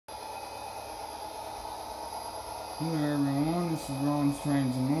Hello everyone, this is Ron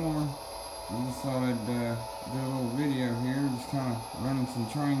Strange and More. I just thought I'd do a little video here, just kind of running some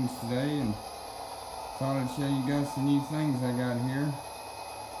trains today, and thought I'd show you guys some new things I got here.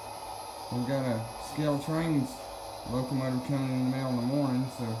 We've got a scale trains locomotive coming in the mail in the morning,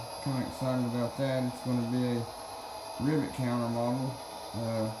 so kind of excited about that. It's going to be a rivet counter model,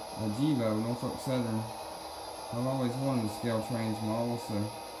 a GEVO, Norfolk Southern. I've always wanted a scale trains model, so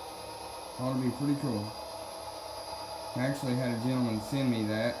thought it'd be pretty cool. I actually had a gentleman send me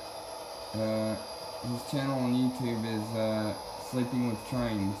that. His channel on YouTube is Sleeping with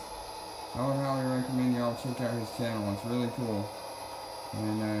Trains. I would highly recommend y'all check out his channel. It's really cool.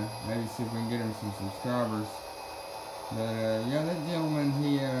 And maybe see if we can get him some subscribers. But yeah, that gentleman,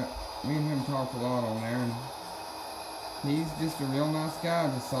 me and him talk a lot on there. And he's just a real nice guy. I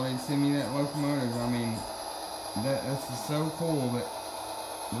just thought he'd send me that locomotive. I mean, that's just so cool that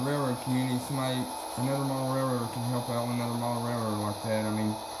the railroad community, another model railroader can help out another model railroad like that. I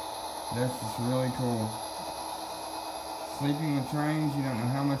mean, that's just really cool. Sleeping with Trains, you don't know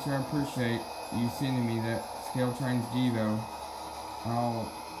how much I appreciate you sending me that scale trains GEVO. I'll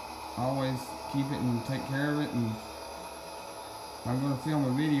always keep it and take care of it, and I'm going to film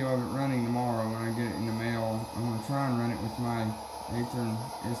a video of it running tomorrow when I get it in the mail. I'm going to try and run it with my Athearn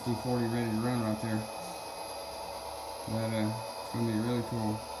SD40 ready to run right there. But it's going to be really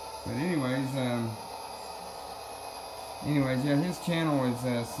cool. But anyways, yeah, his channel is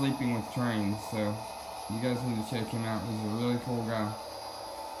Sleeping with Trains, so you guys need to check him out. He's a really cool guy.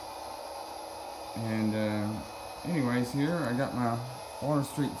 And anyways, here I got my Water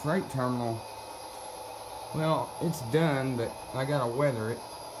Street Freight Terminal. Well, it's done, but I gotta weather it.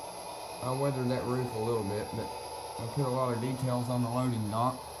 I weathered that roof a little bit, but I put a lot of details on the loading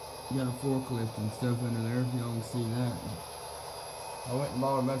dock. Got a forklift and stuff under there, if y'all can see that. I went and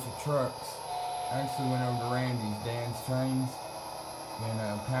bought a bunch of trucks. I actually went over to Randy's, Dan's Trains, in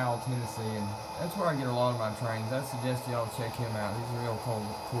Powell, Tennessee, and that's where I get a lot of my trains. I suggest y'all check him out. He's a real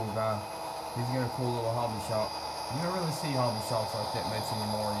cool guy. He's got a cool little hobby shop. You don't really see hobby shops like that much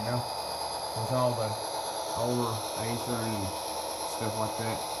anymore, you know, with all the older Athearn and stuff like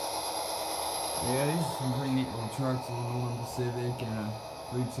that. Yeah, these are some pretty neat little trucks. A little Honda Civic and a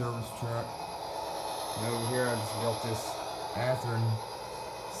food service truck. And over here I just built this Athearn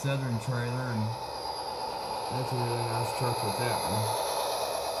Southern trailer, and that's a really nice truck with that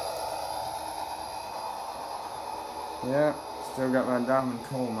one. Yeah, still got my diamond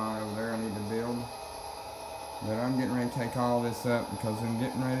coal mine over there I need to build. But I'm getting ready to take all this up because I'm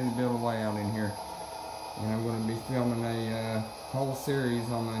getting ready to build a layout in here. And I'm going to be filming a whole series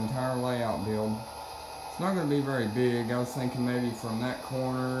on the entire layout build. It's not going to be very big. I was thinking maybe from that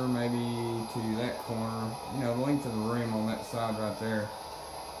corner, maybe to that corner. You know, the length of the room on that side right there.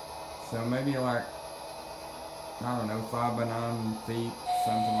 So maybe like, I don't know, 5 by 9 feet,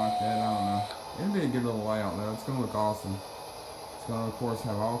 something like that. I don't know. It'll be a good little layout though. It's going to look awesome. It's going to, of course,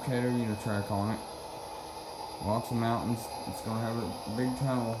 have all Cato Unitrack on it. Lots of mountains. It's going to have a big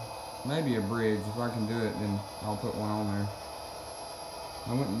tunnel. Maybe a bridge. If I can do it, then I'll put one on there.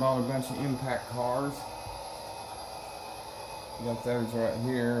 I went and bought a bunch of impact cars. Got those right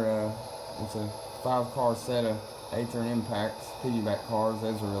here. It's a 5-car set of Athearn Impacts, piggyback cars.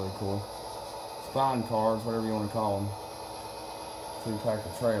 Those are really cool. Spine cars, whatever you want to call them. 2-pack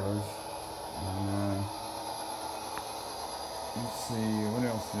of trailers. And let's see, what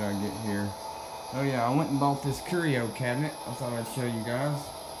else did I get here? Oh yeah, I went and bought this curio cabinet. I thought I'd show you guys.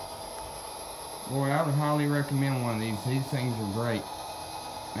 Boy, I would highly recommend one of these. These things are great.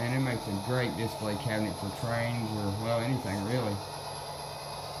 Man, it makes a great display cabinet for trains or, well, anything really.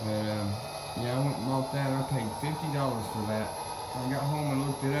 But, yeah, I went and bought that. I paid $50 for that. I got home and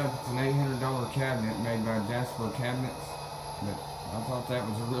looked it up. It's an $800 cabinet made by Jasper Cabinets. But I thought that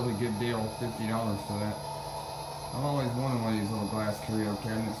was a really good deal, $50 for that. I've always wanted one of these little glass curio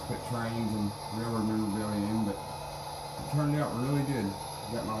cabinets to put trains and railroad memorabilia in, but it turned out really good.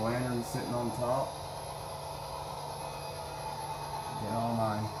 Got my lantern sitting on top. Got all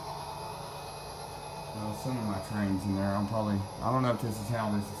my, well, some of my trains in there. I don't know if this is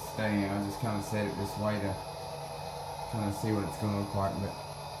how this is staying. I just kind of set it this way to kind of see what it's going to look like. But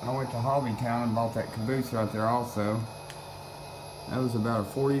I went to Hobbytown and bought that caboose right there also. That was about a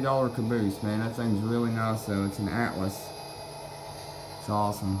 $40 caboose, man. That thing's really nice though. It's an Atlas. It's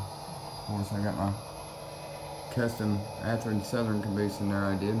awesome. Of course, I got my custom Athearn Southern caboose in there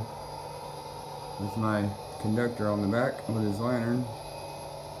I did. With my conductor on the back with his lantern.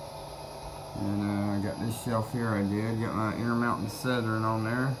 And I got this shelf here I did. Got my Intermountain Southern on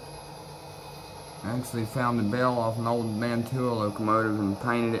there. I actually found the bell off an old Mantua locomotive and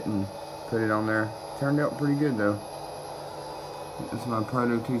painted it and put it on there. Turned out pretty good though. This is my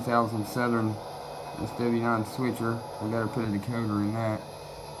Proto 2000 Southern SW9 switcher. I gotta put a decoder in that.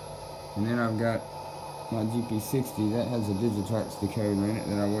 And then I've got my GP60 that has a Digitrax decoder in it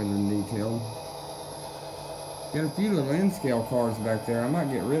that I weathered and detailed. Got a few little N-scale cars back there. I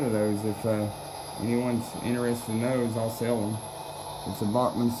might get rid of those if anyone's interested in those. I'll sell them. It's a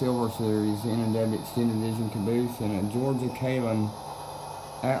Bachmann Silver Series NW Extended Vision caboose and a Georgia Kalin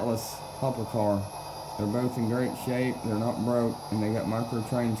Atlas hopper car. They're both in great shape. They're not broke, and they got micro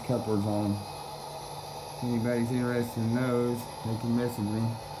trains couplers on them. If anybody's interested in those, they can message me.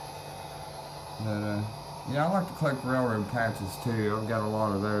 But yeah, I like to collect railroad patches too. I've got a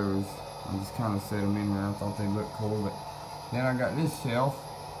lot of those. I just kind of set them in there. I thought they looked cool. But then I got this shelf.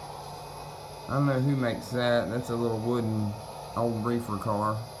 I don't know who makes that. That's a little wooden old reefer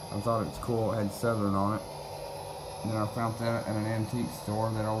car. I thought it was cool. It had Southern on it. Then I found that at an antique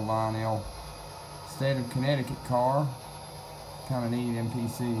store. That old Lionel State of Connecticut car. Kind of neat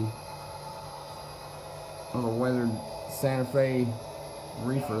MPC. Little weathered Santa Fe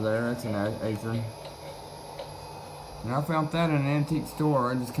reefer there. That's an acre. And I found that in an antique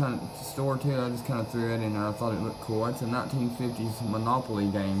store. I just kind of threw it in there. I thought it looked cool. It's a 1950s Monopoly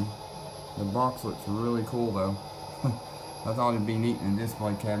game. The box looks really cool though. I thought it'd be neat in a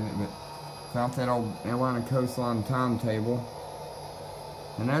display cabinet, but found that old Atlanta Coastline timetable.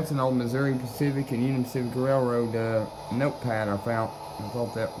 And that's an old Missouri Pacific and Union Pacific Railroad notepad I found. I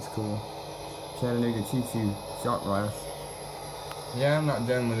thought that was cool. Chattanooga choo-choo shot glass. Yeah, I'm not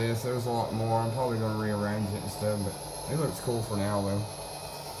done with this. There's a lot more. I'm probably going to rearrange it and stuff, but it looks cool for now though.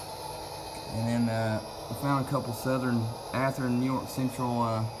 And then I found a couple Southern Athearn New York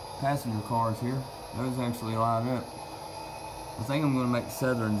Central passenger cars here. Those actually light up. I think I'm going to make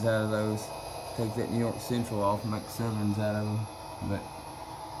Southerns out of those. Take that New York Central off and make Southerns out of them. But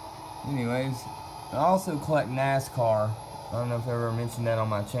anyways, I also collect NASCAR. I don't know if I ever mentioned that on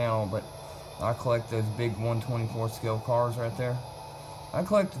my channel, but I collect those big 124 scale cars right there. I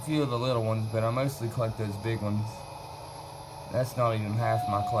collect a few of the little ones, but I mostly collect those big ones. That's not even half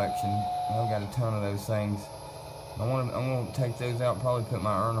my collection. I've got a ton of those things. I'm gonna take those out, probably put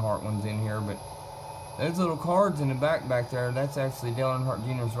my Earnhardt ones in here, but those little cards in the back there, that's actually Dale Earnhardt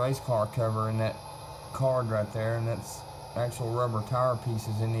Jr.'s race car cover in that card right there, and that's actual rubber tire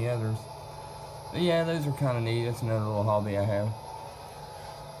pieces in the others. But yeah, those are kind of neat. That's another little hobby I have.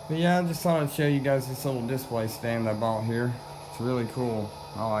 But yeah, I just thought I'd show you guys this little display stand I bought here. It's really cool.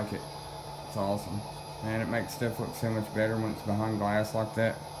 I like it. It's awesome. Man, it makes stuff look so much better when it's behind glass like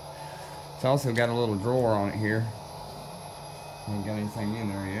that. It's also got a little drawer on it here. I ain't got anything in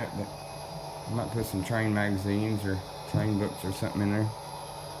there yet, but I might put some train magazines or train books or something in there.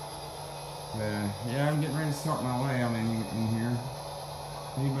 But yeah, I'm getting ready to start my layout in here.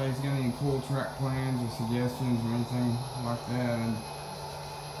 If anybody's got any cool track plans or suggestions or anything like that,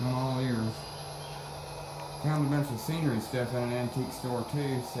 I'm all ears. Found a bunch of scenery stuff at an antique store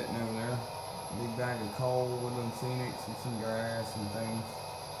too, sitting over there. A big bag of coal, woodland scenics, and some grass and things.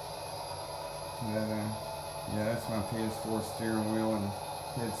 But yeah, that's my PS4 steering wheel and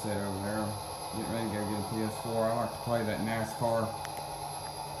headset over there. I'm getting ready to go get a PS4. I like to play that NASCAR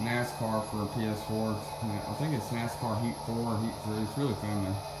for a PS4. I think it's NASCAR Heat 4 or Heat 3. It's really fun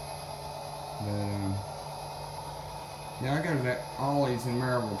though. But yeah, I go to that Ollie's in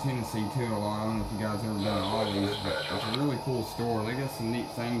Maryville, Tennessee too a lot. I don't know if you guys ever been to Ollie's, but it's a really cool store. They got some neat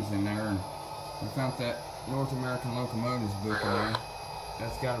things in there. And I found that North American Locomotives book in there.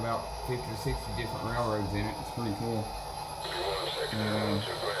 That's got about 50 or 60 different railroads in it. It's pretty cool.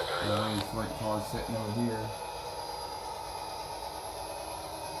 These freight cars sitting over here.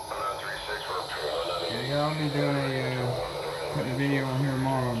 Yeah, I'll be doing putting a video on here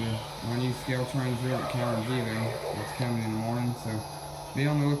tomorrow of my new scale trains here at Counter Givo. It's coming in the morning, so be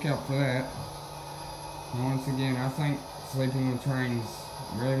on the lookout for that. And once again, I thank Sleeping with Trains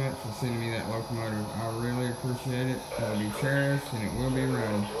very much for sending me that locomotive. I really appreciate it. It'll be cherished and it will be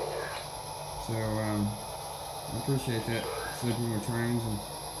run. So I appreciate that, Sleeping with Trains, and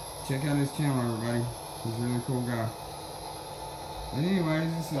check out his channel, everybody. He's a really cool guy. But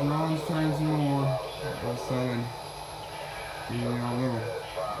anyways, this is Ron's Trains and More. Also, and give you all a little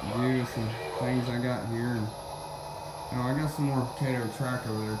view of some things I got here. And I got some more Cato track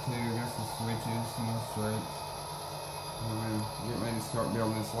over there too. I got some switches, some more straights. I'm getting ready to start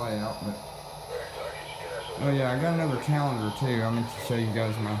building this layout, but oh yeah, I got another calendar too. I meant to show you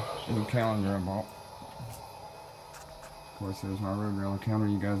guys my new calendar I bought. Of course, there's my road rail calendar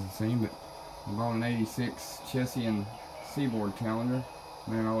you guys have seen, but I bought an '86 Chessie and Seaboard calendar.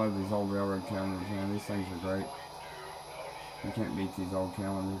 Man, I love these old railroad calendars, man. These things are great. You can't beat these old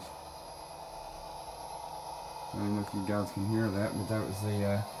calendars. I don't know if you guys can hear that, but that was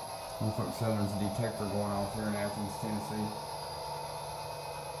the Norfolk Southern's detector going off here in Athens, Tennessee.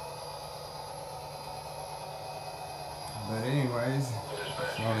 But anyways,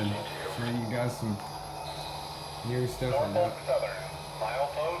 so I'm showing you guys some new stuff I got. Norfolk Southern,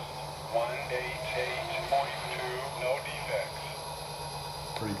 milepost 1HH.2, no defects.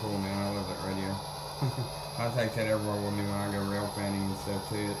 Pretty cool, man. I love that radio. I take that everywhere with me when I go rail fanning and stuff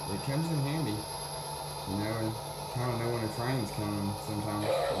too. It comes in handy, you know, and kind of know when a train's coming sometimes.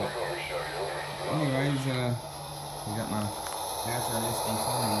 But anyways, I got my natural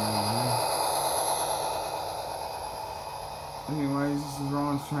SD40 on here. Anyways, this is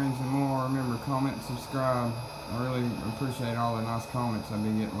Ron's Trains and More. Remember, comment and subscribe. I really appreciate all the nice comments I've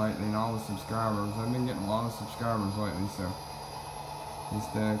been getting lately and all the subscribers. I've been getting a lot of subscribers lately, so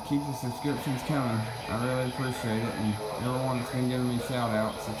just keep the subscriptions coming. I really appreciate it, and everyone that's been giving me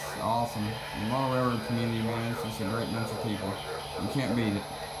shout-outs, it's awesome. The Model Railroad community, man, it's just a great bunch of people. You can't beat it.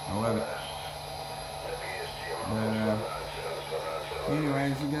 I love it. But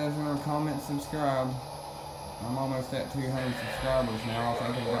anyways, you guys want to comment, subscribe. I'm almost at 200 subscribers now. I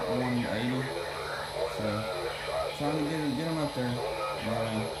think I've got 180. So, trying to get them up there.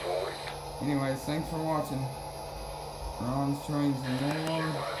 Anyways, thanks for watching. Ron's Trains and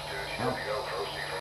More. Out.